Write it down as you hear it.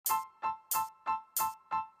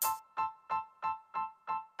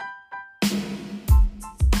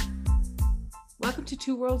welcome to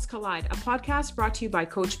Two Worlds Collide, a podcast brought to you by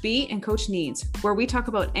Coach B and Coach Needs, where we talk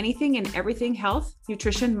about anything and everything health,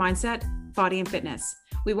 nutrition, mindset, body, and fitness.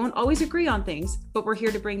 We won't always agree on things, but we're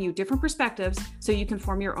here to bring you different perspectives so you can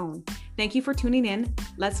form your own. Thank you for tuning in.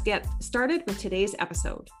 Let's get started with today's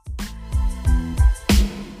episode.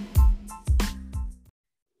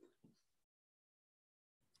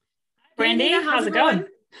 Brandy, how's it going?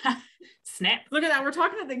 Snap. Look at that. We're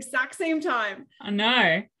talking at the exact same time. I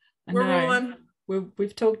know. We're rolling. We've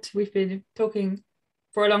been talking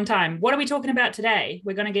for a long time. What are we talking about today?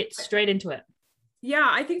 We're going to get straight into it. Yeah,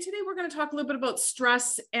 I think today we're going to talk a little bit about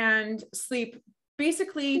stress and sleep.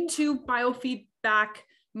 Basically, two biofeedback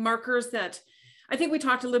markers that I think we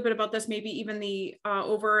talked a little bit about this, maybe even the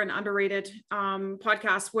over and underrated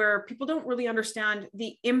podcast, where people don't really understand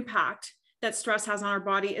the impact that stress has on our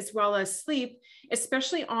body, as well as sleep,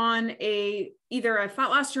 especially on either a fat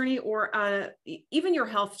loss journey or even your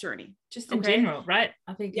health journey. Just in general, right?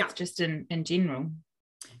 I think it's just in general.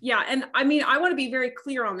 Yeah. And I mean, I want to be very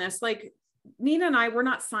clear on this. Like Nina and I, we're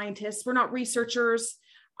not scientists. We're not researchers.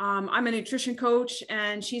 I'm a nutrition coach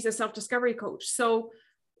and she's a self-discovery coach. So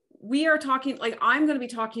we are talking, like, I'm going to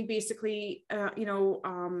be talking basically,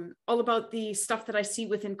 all about the stuff that I see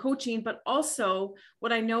within coaching, but also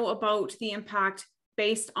what I know about the impact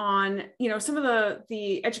based on, some of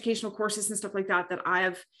the educational courses and stuff like that I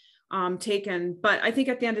have taken. But I think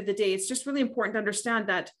at the end of the day, it's just really important to understand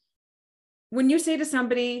that when you say to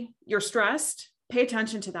somebody, you're stressed, pay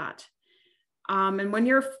attention to that. And when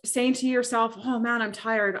you're saying to yourself, oh man, I'm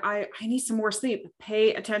tired, I need some more sleep,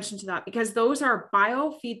 pay attention to that, because those are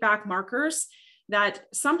biofeedback markers that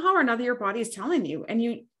somehow or another your body is telling you,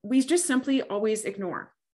 and we just simply always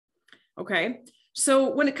ignore. Okay. So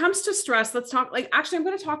when it comes to stress, let's talk, I'm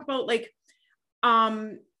going to talk about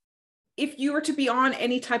if you were to be on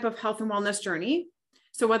any type of health and wellness journey.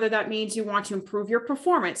 So whether that means you want to improve your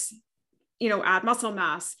performance, add muscle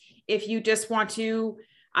mass, if you just want to,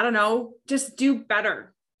 I don't know, just do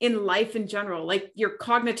better in life in general, like your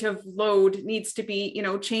cognitive load needs to be,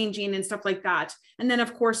 changing and stuff like that. And then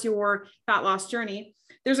of course your fat loss journey,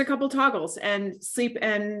 there's a couple toggles, and sleep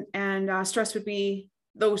and stress would be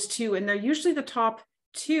those two. And they're usually the top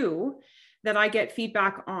two that I get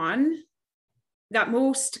feedback on that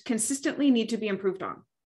most consistently need to be improved on.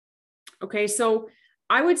 Okay. So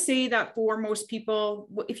I would say that for most people,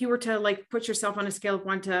 if you were to put yourself on a scale of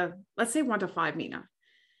 1 to, let's say 1 to 5, Nina,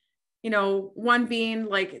 1 being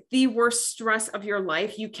the worst stress of your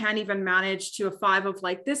life, you can't even manage, to a 5 of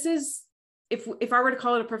this is, if I were to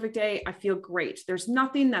call it a perfect day, I feel great. There's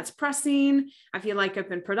nothing that's pressing. I feel like I've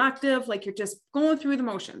been productive. You're just going through the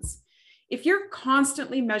motions. If you're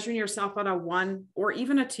constantly measuring yourself at a 1 or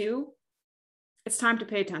even a 2, it's time to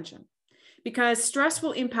pay attention, because stress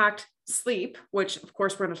will impact sleep, which of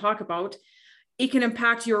course we're going to talk about. It can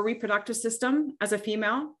impact your reproductive system as a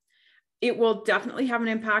female. It will definitely have an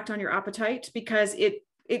impact on your appetite, because it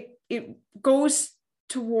goes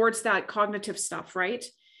towards that cognitive stuff, right?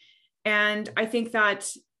 And I think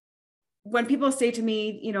that when people say to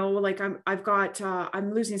me,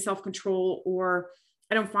 I'm losing self-control, or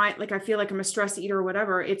I don't find, I feel like I'm a stress eater or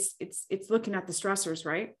whatever, it's looking at the stressors,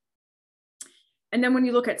 right? And then when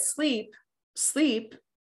you look at sleep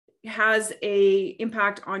has a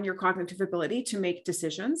impact on your cognitive ability to make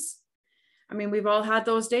decisions. I mean, we've all had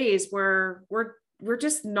those days where we're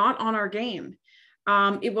just not on our game.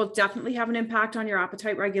 It will definitely have an impact on your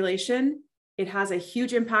appetite regulation. It has a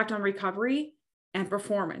huge impact on recovery and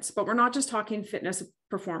performance, but we're not just talking fitness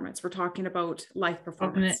performance. We're talking about life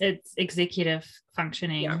performance. It's executive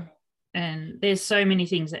functioning. Yeah. And there's so many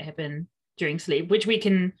things that happen during sleep, which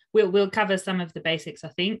we'll cover some of the basics, I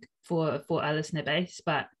think, for our listener base.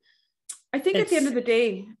 But I think at the end of the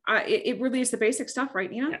day, it really is the basic stuff,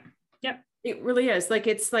 right, Nina? Yeah. Yep. It really is.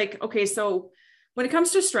 Okay, so when it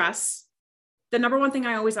comes to stress, the number one thing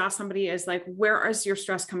I always ask somebody is where is your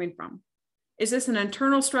stress coming from? Is this an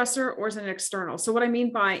internal stressor or is it an external? So what I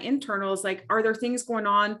mean by internal is are there things going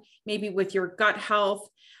on maybe with your gut health?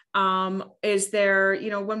 Is there,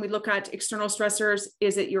 when we look at external stressors,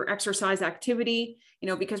 is it your exercise activity?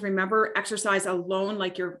 Because remember, exercise alone,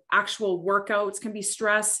 your actual workouts, can be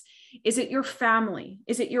stress. Is it your family?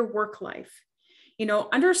 Is it your work life?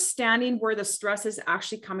 Understanding where the stress is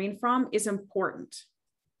actually coming from is important.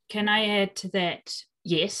 Can I add to that?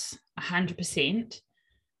 Yes, 100%.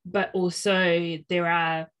 But also there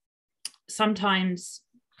are sometimes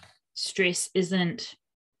stress isn't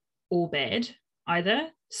all bad either.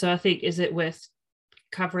 So I think, is it worth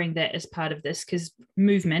covering that as part of this? Because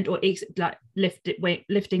movement or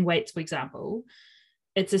lifting weights, for example,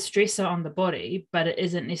 it's a stressor on the body, but it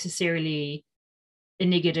isn't necessarily a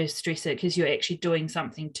negative stressor because you're actually doing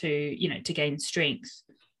something to, you know, to gain strength.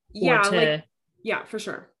 Yeah, like, yeah, for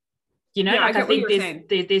sure. You know, yeah, like I think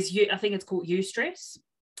there's saying. I think it's called eustress.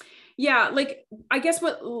 Yeah, like I guess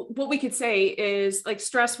what we could say is like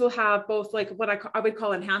stress will have both like what I would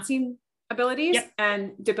call enhancing abilities Yep.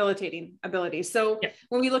 and debilitating abilities. So Yep.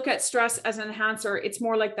 when we look at stress as an enhancer, it's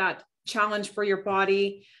more like that challenge for your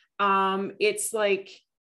body. It's like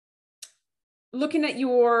looking at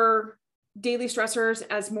your daily stressors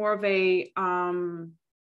as more of a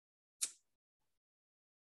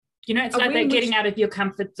you know, it's like that getting out of your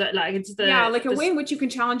comfort zone. Like it's like a way in which you can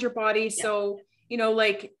challenge your body. Yeah. So, you know,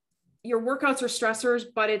 like your workouts are stressors,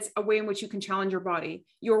 but it's a way in which you can challenge your body.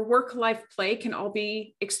 Your work life play can all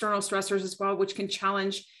be external stressors as well, which can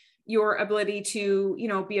challenge your ability to, you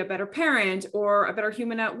know, be a better parent or a better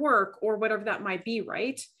human at work or whatever that might be.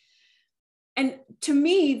 Right. And to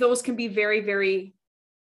me, those can be very, very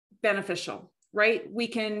beneficial, right? We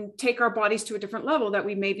can take our bodies to a different level that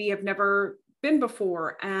we maybe have never been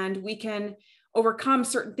before, and we can overcome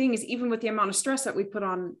certain things, even with the amount of stress that we put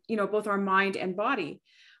on, you know, both our mind and body.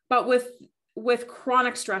 But with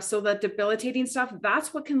chronic stress, so that debilitating stuff,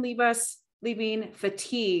 that's what can leave us leaving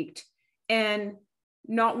fatigued and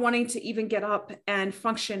not wanting to even get up and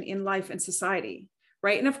function in life and society,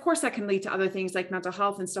 right? And of course that can lead to other things like mental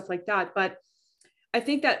health and stuff like that. But I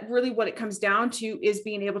think that really what it comes down to is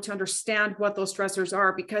being able to understand what those stressors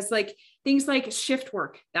are, because like things like shift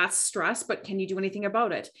work, that's stress, but can you do anything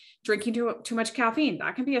about it? Drinking too much caffeine,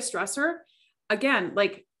 that can be a stressor. Again,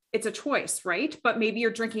 like it's a choice, right? But maybe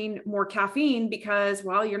you're drinking more caffeine because,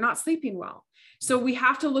 well, you're not sleeping well. So we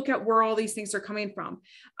have to look at where all these things are coming from.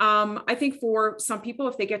 I think for some people,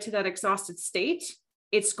 if they get to that exhausted state,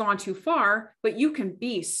 it's gone too far, but you can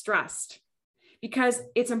be stressed, because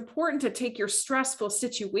it's important to take your stressful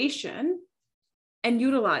situation and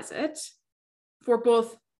utilize it for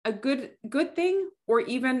both a good thing or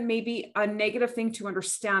even maybe a negative thing to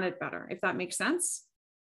understand it better, if that makes sense.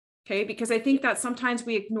 Okay, because I think that sometimes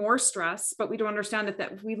we ignore stress, but we don't understand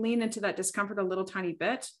that if we lean into that discomfort a little tiny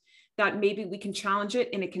bit, that maybe we can challenge it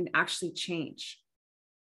and it can actually change.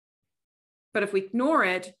 But if we ignore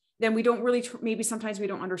it, then we don't really, maybe sometimes we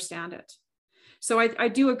don't understand it. So I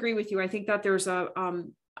do agree with you. I think that there's a,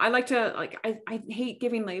 I like to, like, I hate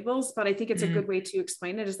giving labels, but I think it's a good way to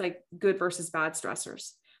explain it, is like good versus bad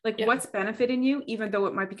stressors. Like what's benefiting you, even though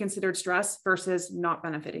it might be considered stress, versus not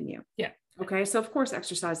benefiting you. Yeah. Okay. So of course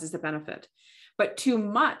exercise is the benefit, but too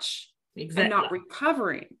much and not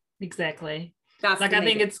recovering. Exactly. That's like, I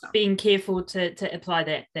think it's being careful to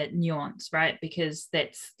apply that nuance, right? Because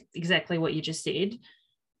that's exactly what you just said.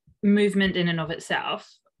 Movement in and of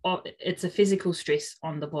itself, it's a physical stress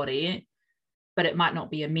on the body, but it might not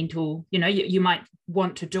be a mental, you know, you might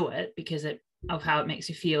want to do it because of how it makes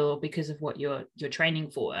you feel, or because of what you're training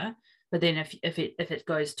for. But then if it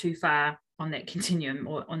goes too far on that continuum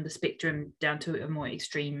or on the spectrum down to a more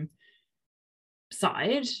extreme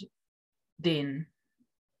side, then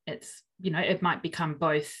it's, you know, it might become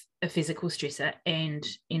both a physical stressor and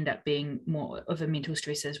end up being more of a mental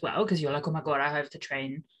stress as well, because you're like, oh my God, I have to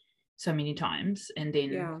train so many times. And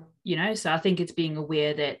then, you know, so I think it's being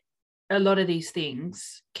aware that a lot of these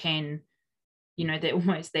things can, you know,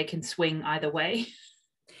 they can swing either way.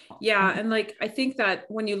 Yeah. And like, I think that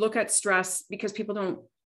when you look at stress, because people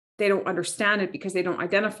don't understand it because they don't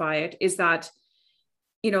identify it, is that,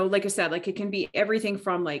 you know, like I said, like it can be everything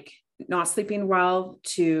from like not sleeping well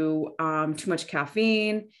to too much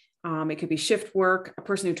caffeine. It could be shift work, a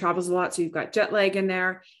person who travels a lot, so you've got jet lag in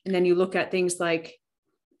there. And then you look at things like,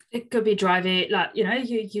 it could be driving, like, you know,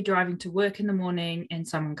 you're driving to work in the morning and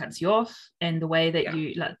someone cuts you off, and the way that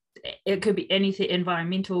you, like, it could be anything,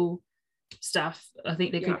 environmental stuff. I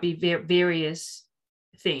think there could be various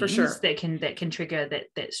things that can trigger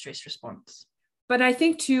that stress response. But I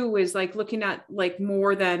think too is like looking at like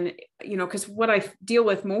more than, you know, because what I deal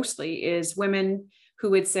with mostly is women who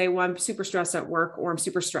would say, well, I'm super stressed at work, or I'm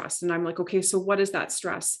super stressed. And I'm like, okay, so what is that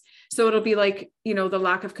stress? So it'll be like, you know, the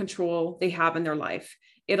lack of control they have in their life.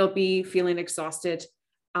 It'll be feeling exhausted,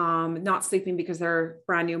 not sleeping because they're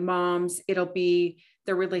brand new moms. It'll be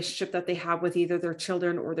the relationship that they have with either their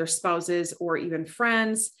children or their spouses or even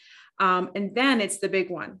friends. And then it's the big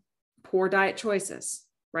one, poor diet choices,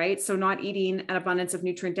 right? So not eating an abundance of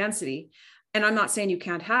nutrient density. And I'm not saying you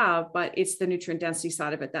can't have, but it's the nutrient density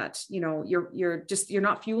side of it that, you know, you're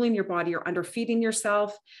not fueling your body, you're underfeeding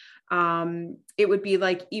yourself. It would be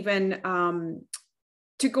like even,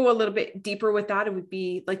 to go a little bit deeper with that, it would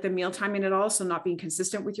be like the meal timing at all. So not being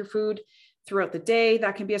consistent with your food, throughout the day.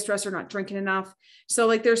 That can be a stressor, not drinking enough. So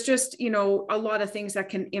like, there's just, a lot of things that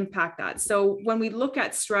can impact that. So when we look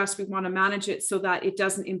at stress, we want to manage it so that it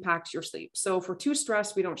doesn't impact your sleep. So if we're too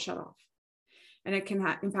stressed, we don't shut off, and it can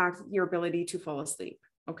impact your ability to fall asleep.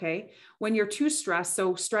 Okay. When you're too stressed,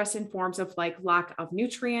 so stress in forms of like lack of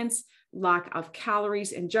nutrients, lack of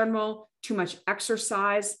calories in general, too much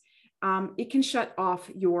exercise, it can shut off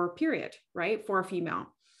your period, right? For a female.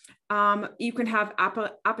 You can have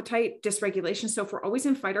appetite dysregulation. So if we're always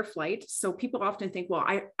in fight or flight, so people often think, well,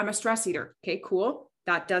 I'm a stress eater. Okay, cool.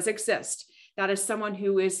 That does exist. That is someone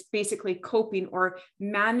who is basically coping or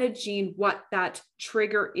managing what that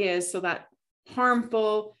trigger is, so that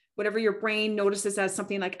harmful, whatever your brain notices as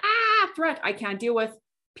something like, threat, I can't deal with,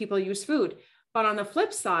 people use food. But on the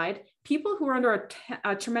flip side, people who are under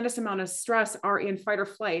a tremendous amount of stress are in fight or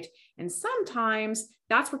flight. And sometimes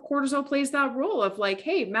that's where cortisol plays that role of like,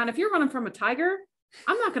 hey, man, if you're running from a tiger,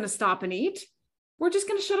 I'm not going to stop and eat. We're just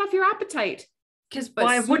going to shut off your appetite. Because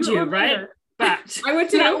why would you, right? But I would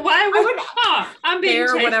too. Why would? Oh, I'm being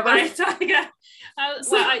chased whatever. by a tiger.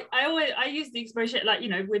 I use the expression like,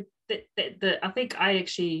 with the I think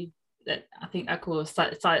I call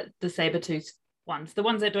the saber-toothed ones, the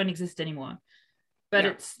ones that don't exist anymore. But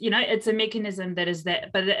it's, it's a mechanism that is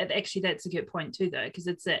that, but actually that's a good point too, though, because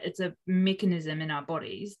it's a mechanism in our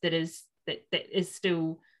bodies that is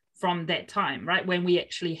still from that time, right? When we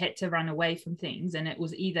actually had to run away from things, and it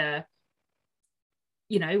was either,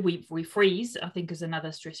 we freeze, I think, is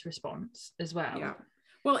another stress response as well. Yeah.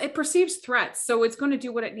 Well, it perceives threats, so it's going to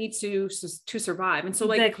do what it needs to survive. And so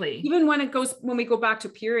like, exactly. Even when we go back to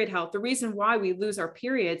period health, the reason why we lose our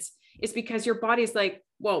periods is because your body's like,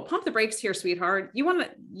 whoa, pump the brakes here, sweetheart. You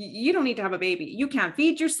don't need to have a baby. You can't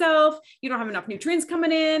feed yourself. You don't have enough nutrients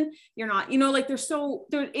coming in. You're not,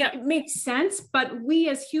 it makes sense, but we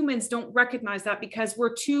as humans don't recognize that because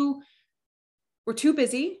we're too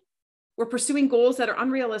busy. We're pursuing goals that are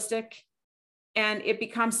unrealistic. And it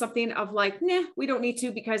becomes something of like, nah, we don't need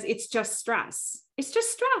to, because it's just stress. It's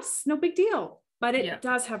just stress. No big deal. But it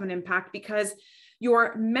does have an impact because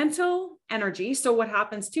your mental energy. So what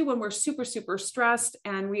happens too, when we're super, super stressed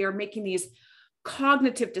and we are making these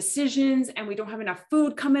cognitive decisions and we don't have enough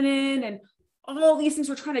food coming in and all these things,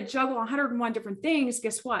 we're trying to juggle 101 different things.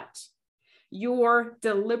 Guess what? Your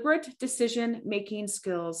deliberate decision-making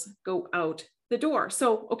skills go out the door.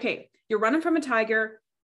 So, okay, you're running from a tiger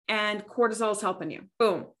and cortisol is helping you.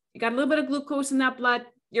 Boom. You got a little bit of glucose in that blood.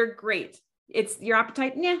 You're great. It's your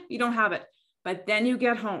appetite. Nah, you don't have it. But then you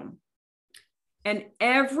get home. And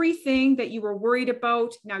everything that you were worried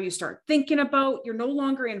about, now you start thinking about, you're no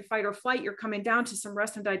longer in fight or flight. You're coming down to some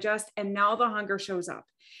rest and digest. And now the hunger shows up.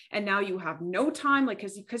 And now you have no time, like,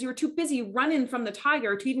 because you were too busy running from the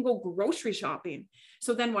tiger to even go grocery shopping.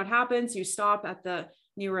 So then what happens? You stop at the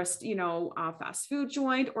nearest, fast food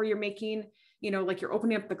joint, or you're making, like you're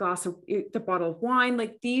opening up the bottle of wine.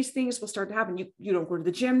 Like these things will start to happen. You don't go to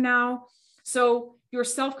the gym now. So your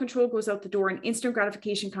self-control goes out the door and instant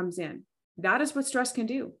gratification comes in. That is what stress can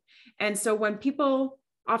do. And so when people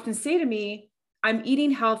often say to me, I'm eating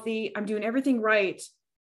healthy, I'm doing everything right,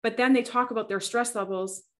 but then they talk about their stress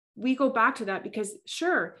levels, we go back to that because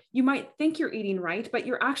sure, you might think you're eating right, but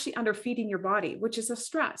you're actually underfeeding your body, which is a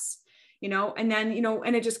stress, and then,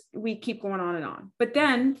 and we keep going on and on. But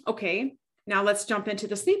then, okay, now let's jump into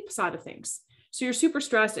the sleep side of things. So you're super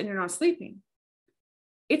stressed and you're not sleeping.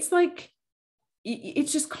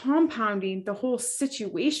 It's just compounding the whole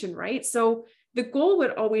situation, right? So the goal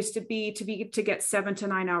would always to get 7 to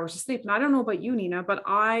 9 hours of sleep. And I don't know about you, Nina, but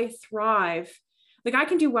I thrive. Like I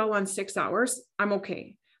can do well on 6 hours. I'm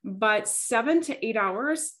okay. But 7 to 8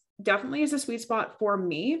 hours definitely is a sweet spot for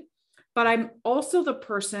me. But I'm also the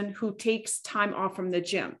person who takes time off from the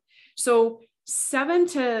gym. So 7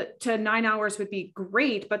 to 9 hours would be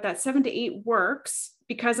great, but that 7 to 8 works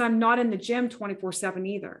because I'm not in the gym 24/7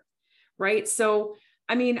 either. Right. So,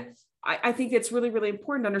 I think it's really, really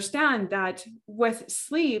important to understand that with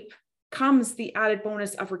sleep comes the added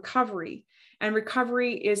bonus of recovery, and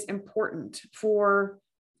recovery is important for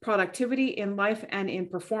productivity in life and in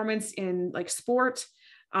performance in like sport.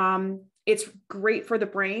 It's great for the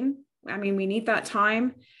brain. We need that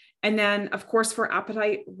time. And then of course, for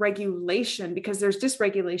appetite regulation, because there's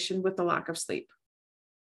dysregulation with the lack of sleep.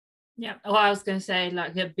 Yeah. Well, I was going to say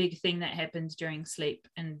like a big thing that happens during sleep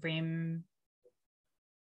and REM.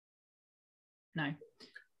 No,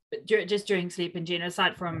 but just during sleep in general,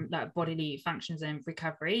 aside from like bodily functions and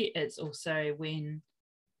recovery, it's also when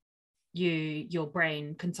your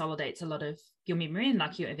brain consolidates a lot of your memory and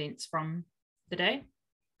like your events from the day.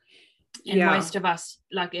 And Yeah. most of us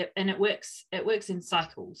like it, and it works in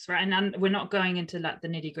cycles, right? And we're not going into like the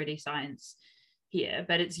nitty-gritty science here,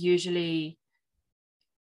 but it's usually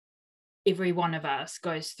every one of us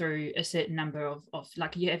goes through a certain number of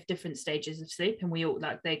like, you have different stages of sleep, and we all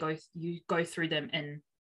like you go through them in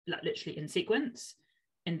like literally in sequence,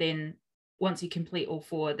 and then once you complete all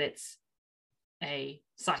four, that's a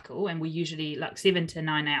cycle. And we usually like 7 to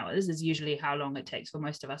 9 hours is usually how long it takes for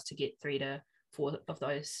most of us to get 3 to 4 of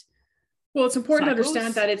those. Well, it's important cycles. to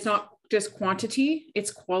understand that it's not just quantity,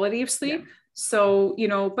 it's quality of sleep. Yeah. So, you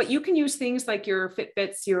know, but you can use things like your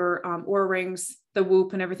Fitbits, your Oura Rings, the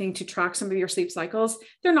Whoop and everything to track some of your sleep cycles.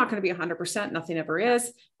 They're not going to be 100%, nothing ever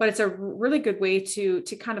is, but it's a really good way to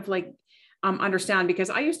kind of like understand, because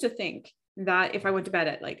I used to think that if I went to bed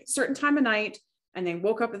at like a certain time of night and then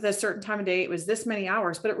woke up at a certain time of day, it was this many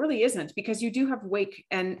hours, but it really isn't, because you do have wake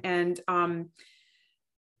and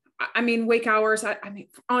I mean, wake hours, I mean,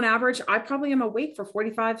 on average, I probably am awake for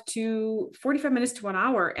 45 minutes to 1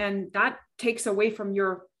 hour. And that takes away from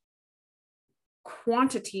your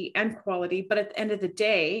quantity and quality. But at the end of the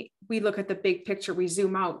day, we look at the big picture, we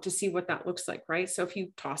zoom out to see what that looks like, right? So if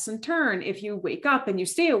you toss and turn, if you wake up and you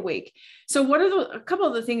stay awake. So what are a couple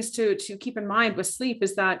of the things to keep in mind with sleep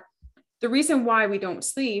is that the reason why we don't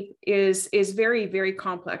sleep is very, very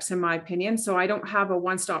complex in my opinion. So I don't have a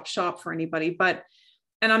one-stop shop for anybody,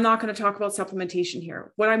 and I'm not going to talk about supplementation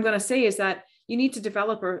here. What I'm going to say is that you need to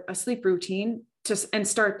develop a sleep routine and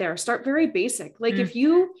start there. Start very basic. Like if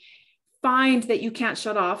you find that you can't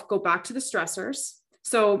shut off, go back to the stressors.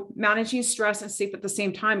 So managing stress and sleep at the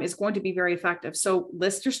same time is going to be very effective. So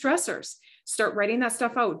list your stressors, start writing that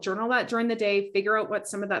stuff out, journal that during the day, figure out what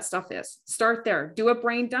some of that stuff is. Start there, do a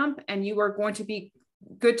brain dump, and you are going to be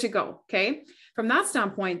good to go. Okay. From that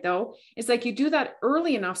standpoint though, it's like you do that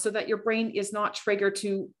early enough so that your brain is not triggered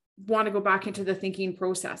to want to go back into the thinking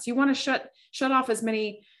process. You want to shut off as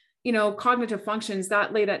many, you know, cognitive functions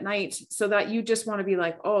that late at night so that you just want to be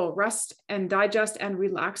like, oh, rest and digest and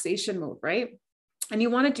relaxation mode. Right. And you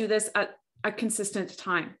want to do this at a consistent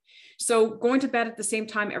time. So going to bed at the same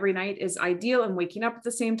time every night is ideal, and waking up at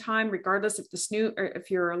the same time, regardless if the snooze or if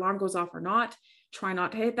your alarm goes off or not. Try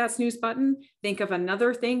not to hit that snooze button. Think of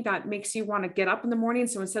another thing that makes you want to get up in the morning.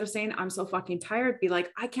 So instead of saying, I'm so fucking tired, be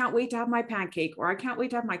like, I can't wait to have my pancake, or I can't wait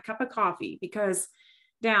to have my cup of coffee because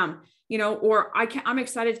damn, you know, or I'm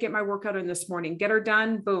excited to get my workout in this morning, get her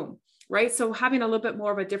done, boom. Right. So having a little bit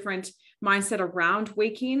more of a different mindset around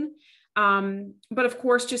waking. But of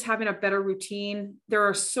course, just having a better routine. There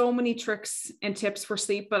are so many tricks and tips for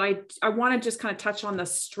sleep, but I want to just kind of touch on the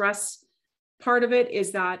stress part of it.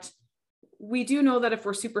 Is that we do know that if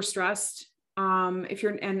we're super stressed,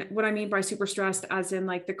 and what I mean by super stressed, as in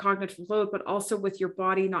like the cognitive load, but also with your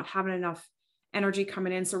body not having enough energy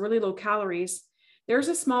coming in, so really low calories, there's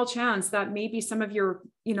a small chance that maybe some of your,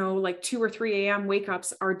 you know, like 2 or 3 a.m. wake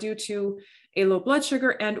ups are due to a low blood sugar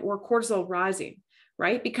and or cortisol rising,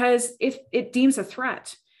 right? Because if it deems a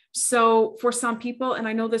threat. So for some people, and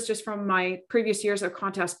I know this just from my previous years of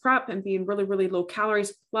contest prep and being really, really low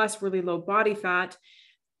calories plus really low body fat,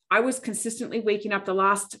 I was consistently waking up the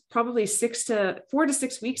last probably 4 to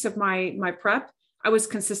 6 weeks of my prep. I was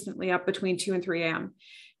consistently up between 2 and 3 a.m.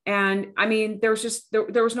 And I mean, there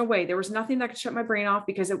was no way, there was nothing that could shut my brain off,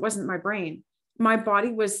 because it wasn't my brain. My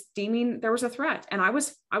body was deeming there was a threat, and I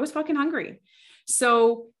was fucking hungry.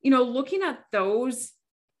 So, you know, looking at those,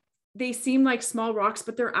 they seem like small rocks,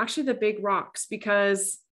 but they're actually the big rocks,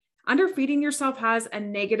 because underfeeding yourself has a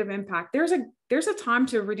negative impact. There's a time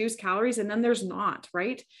to reduce calories, and then there's not,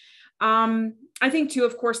 right? I think too,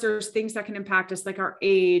 of course, there's things that can impact us like our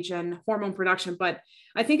age and hormone production. But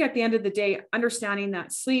I think at the end of the day, understanding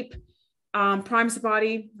that sleep primes the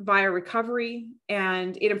body via recovery,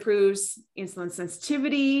 and it improves insulin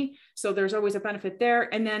sensitivity. So there's always a benefit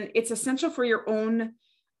there. And then it's essential for your own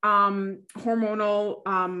hormonal,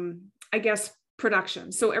 I guess,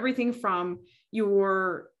 production. So everything from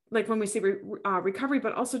your, like when we say recovery,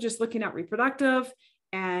 but also just looking at reproductive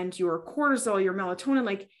and your cortisol, your melatonin,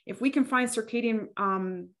 like if we can find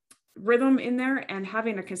circadian rhythm in there and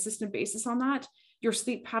having a consistent basis on that, your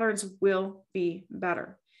sleep patterns will be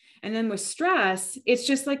better. And then with stress, it's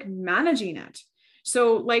just like managing it.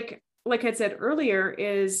 So like I said earlier,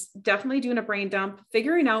 is definitely doing a brain dump,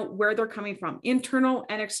 figuring out where they're coming from, internal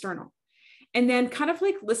and external, and then kind of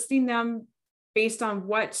like listing them based on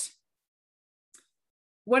what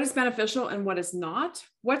is beneficial and what is not,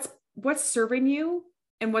 what's serving you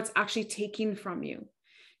and what's actually taking from you.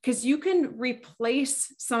 Because you can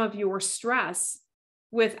replace some of your stress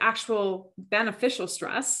with actual beneficial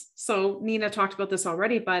stress. So Nina talked about this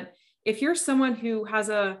already, but if you're someone who has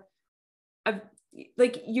a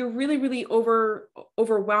like you're really, really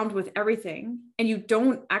overwhelmed with everything and you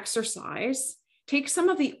don't exercise, take some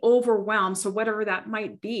of the overwhelm, so whatever that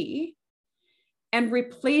might be, and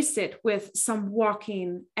replace it with some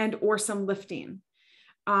walking and or some lifting,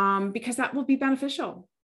 because that will be beneficial.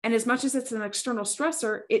 And as much as it's an external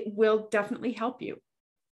stressor, it will definitely help you.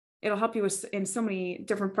 It'll help you in so many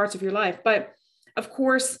different parts of your life. But of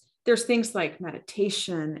course, there's things like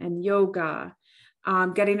meditation and yoga,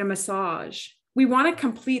 getting a massage. We want to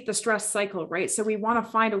complete the stress cycle, right? So we want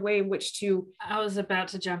to find a way in which to. I was about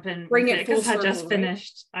to jump in bring it full because circle,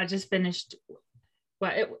 I just finished.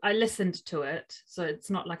 Well, I listened to it, so it's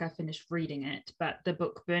not like I finished reading it. But the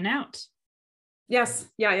book Burnout. Yes.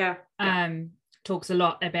 Yeah. Talks a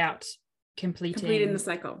lot about completing the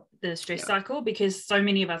cycle, the stress cycle, because so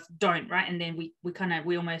many of us don't, right? And then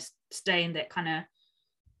we almost stay in that kind of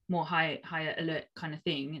more higher alert kind of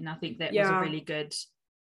thing. And I think that was a really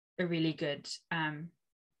good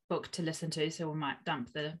book to listen to. So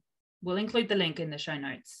we'll include the link in the show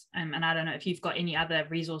notes. And I don't know if you've got any other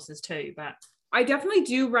resources too, but I definitely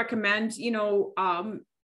do recommend,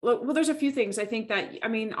 well, there's a few things I think that, I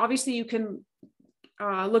mean, obviously you can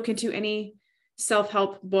look into any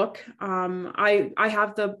self-help book. I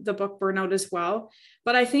have the book Burnout as well,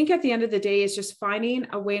 but I think at the end of the day is just finding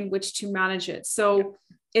a way in which to manage it. So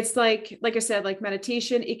it's like I said, like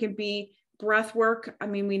meditation, it can be breath work. I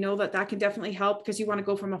mean, we know that can definitely help because you want to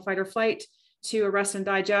go from a fight or flight to a rest and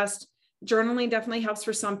digest. Journaling definitely helps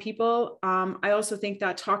for some people. I also think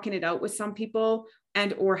that talking it out with some people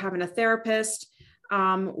and or having a therapist,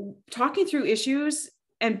 talking through issues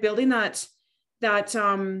and building that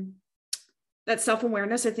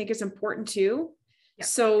self-awareness, I think is important too. Yeah.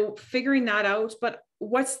 So figuring that out, but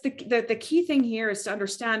what's the key thing here is to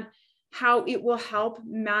understand how it will help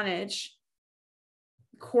manage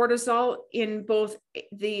cortisol in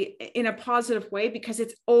a positive way, because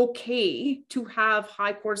it's okay to have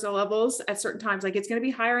high cortisol levels at certain times. Like it's going to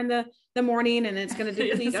be higher in the morning and it's going to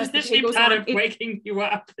deplete as the day goes on. Of waking you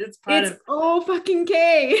up. It's all fucking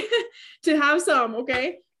okay to have some.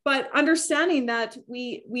 Okay. But understanding that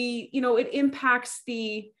it impacts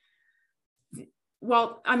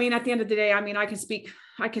well, I mean, at the end of the day, I mean, I can speak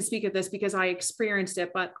of this because I experienced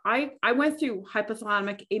it, but I went through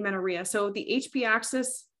hypothalamic amenorrhea. So the HP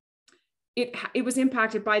axis, it was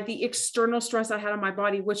impacted by the external stress I had on my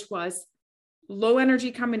body, which was low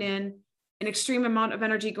energy coming in, an extreme amount of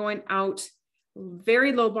energy going out,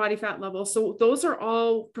 very low body fat levels. So those are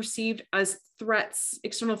all perceived as threats,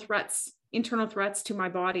 external threats, internal threats to my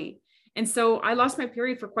body. And so I lost my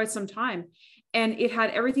period for quite some time. And it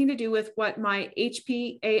had everything to do with what my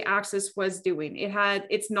HPA axis was doing.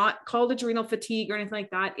 It's not called adrenal fatigue or anything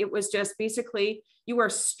like that. It was just basically, you are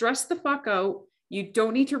stressed the fuck out. You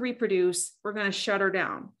don't need to reproduce. We're going to shut her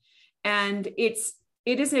down. And it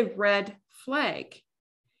is a red flag.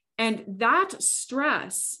 And that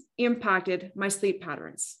stress impacted my sleep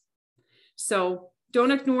patterns. So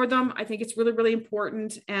don't ignore them. I think it's really, really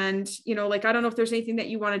important. And, I don't know if there's anything that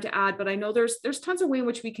you wanted to add, but I know there's tons of ways in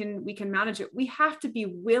which we can manage it. We have to be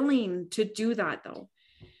willing to do that though.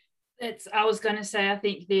 I was going to say, I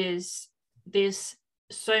think there's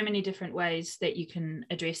so many different ways that you can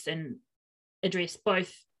address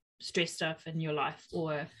both stress stuff in your life,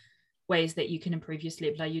 or ways that you can improve your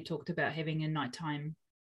sleep. Like you talked about having a nighttime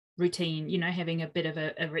routine, having a bit of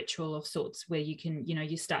a ritual of sorts where you can,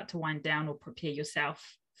 you start to wind down or prepare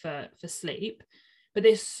yourself for sleep. But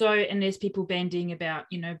there's people banding about,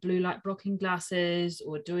 blue light blocking glasses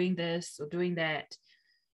or doing this or doing that.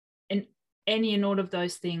 And any and all of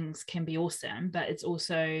those things can be awesome, but it's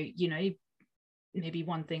also, maybe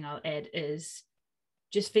one thing I'll add is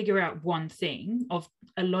just figure out one thing of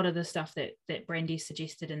a lot of the stuff that Brandy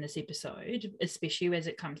suggested in this episode, especially as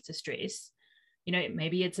it comes to stress.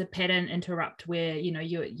 Maybe it's a pattern interrupt where,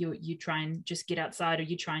 you try and just get outside, or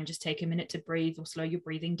you try and just take a minute to breathe or slow your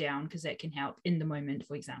breathing down, because that can help in the moment,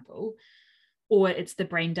 for example. Or it's the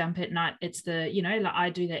brain dump at night. It's like I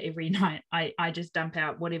do that every night. I just dump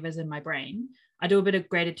out whatever's in my brain. I do a bit of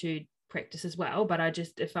gratitude practice as well, but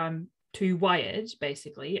if I'm too wired,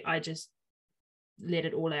 basically, I just let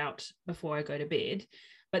it all out before I go to bed.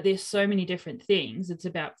 But there's so many different things. It's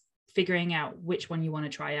about figuring out which one you want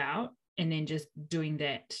to try out, and then just doing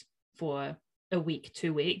that for a week,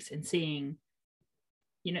 2 weeks, and seeing,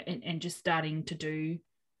 and just starting to do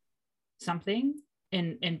something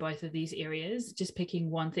in both of these areas, just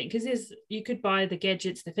picking one thing. Because you could buy the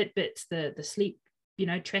gadgets, the Fitbits, the sleep,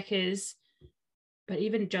 trackers, but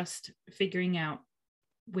even just figuring out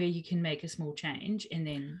where you can make a small change and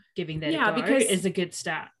then giving that a go is a good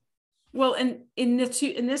start. Well, and in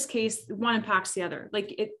this case, one impacts the other.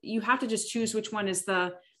 Like you have to just choose which one is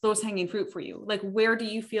the lowest hanging fruit for you. Like, where do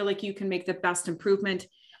you feel like you can make the best improvement,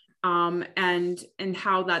 and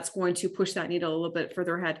how that's going to push that needle a little bit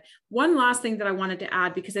further ahead. One last thing that I wanted to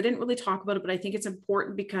add, because I didn't really talk about it, but I think it's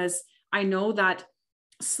important because I know that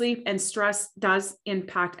sleep and stress does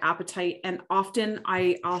impact appetite. And often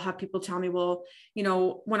I'll have people tell me, well, you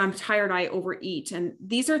know, when I'm tired, I overeat. And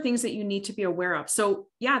these are things that you need to be aware of. So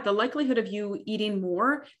yeah, the likelihood of you eating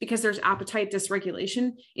more because there's appetite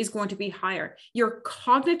dysregulation is going to be higher. Your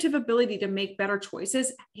cognitive ability to make better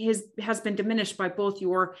choices has been diminished by both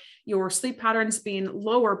your sleep patterns being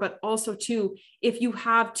lower, but also too, if you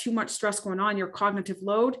have too much stress going on, your cognitive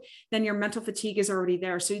load, then your mental fatigue is already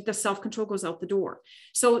there. So the self-control goes out the door.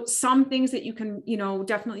 So some things that you can, you know,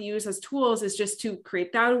 definitely use as tools is just to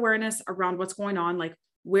create that awareness around what's going on. Like,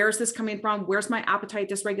 where's this coming from? Where's my appetite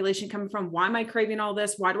dysregulation coming from? Why am I craving all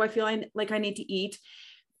this? Why do I feel like I need to eat?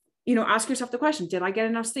 You know, ask yourself the question, did I get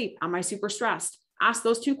enough sleep? Am I super stressed? Ask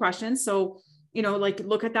those two questions. So, you know, like,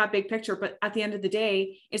 look at that big picture, but at the end of the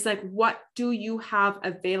day, it's like, what do you have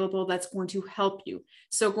available that's going to help you?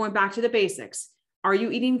 So going back to the basics, are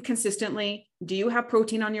you eating consistently? Do you have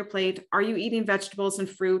protein on your plate? Are you eating vegetables and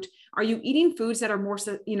fruit? Are you eating foods that are more,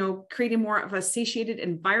 you know, creating more of a satiated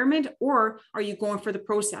environment, or are you going for the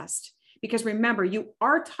processed? Because remember, you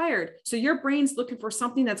are tired. So your brain's looking for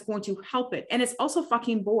something that's going to help it. And it's also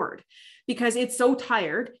fucking bored because it's so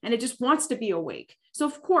tired and it just wants to be awake. So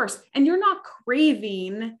of course, and you're not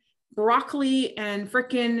craving broccoli and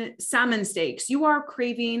freaking salmon steaks. You are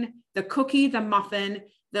craving the cookie, the muffin,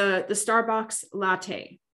 the Starbucks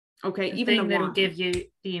latte. Okay. Even the that'll give you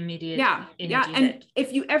the immediate energy. And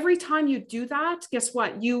if you, every time you do that, guess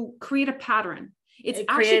what? You create a pattern. It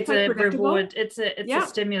creates a reward. It's a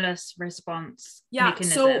stimulus response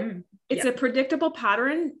mechanism. So it's a predictable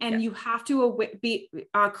pattern, and you have to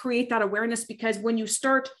create that awareness, because when you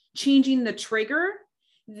start changing the trigger,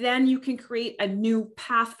 then you can create a new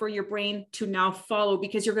path for your brain to now follow,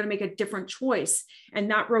 because you're going to make a different choice,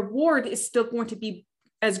 and that reward is still going to be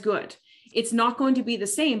as good. It's not going to be the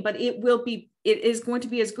same, but it is going to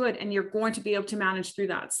be as good, and you're going to be able to manage through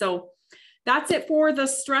that. So that's it for the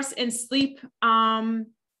stress and sleep.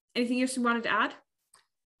 Anything else you wanted to add?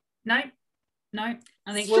 No. I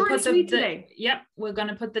think we'll put today. Yep, we're going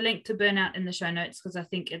to put the link to burnout in the show notes, because I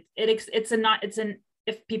think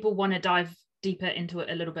if people want to dive deeper into it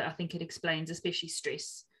a little bit, I think it explains, especially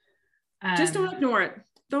stress. Just don't ignore it.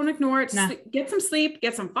 Don't ignore it. Nah. Get some sleep.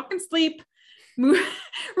 Get some fucking sleep. Remove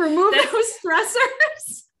those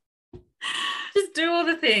stressors. Just do all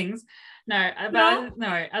the things.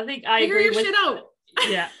 I think I agree with shit out.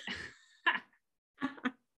 Yeah.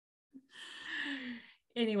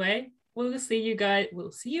 Anyway, we'll see you guys.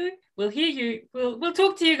 We'll hear you. We'll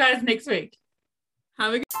talk to you guys next week.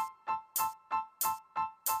 Have a good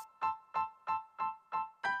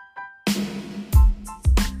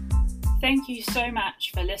Thank you so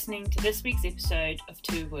much for listening to this week's episode of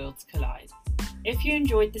Two Worlds Collide. If you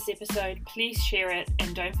enjoyed this episode, please share it,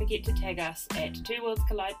 and don't forget to tag us at Two Worlds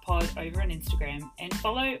Collide Pod over on Instagram, and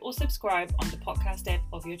follow or subscribe on the podcast app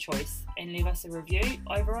of your choice, and leave us a review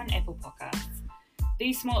over on Apple Podcasts.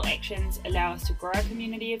 These small actions allow us to grow a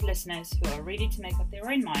community of listeners who are ready to make up their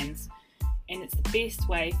own minds, and it's the best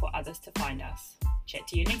way for others to find us. Chat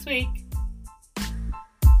to you next week.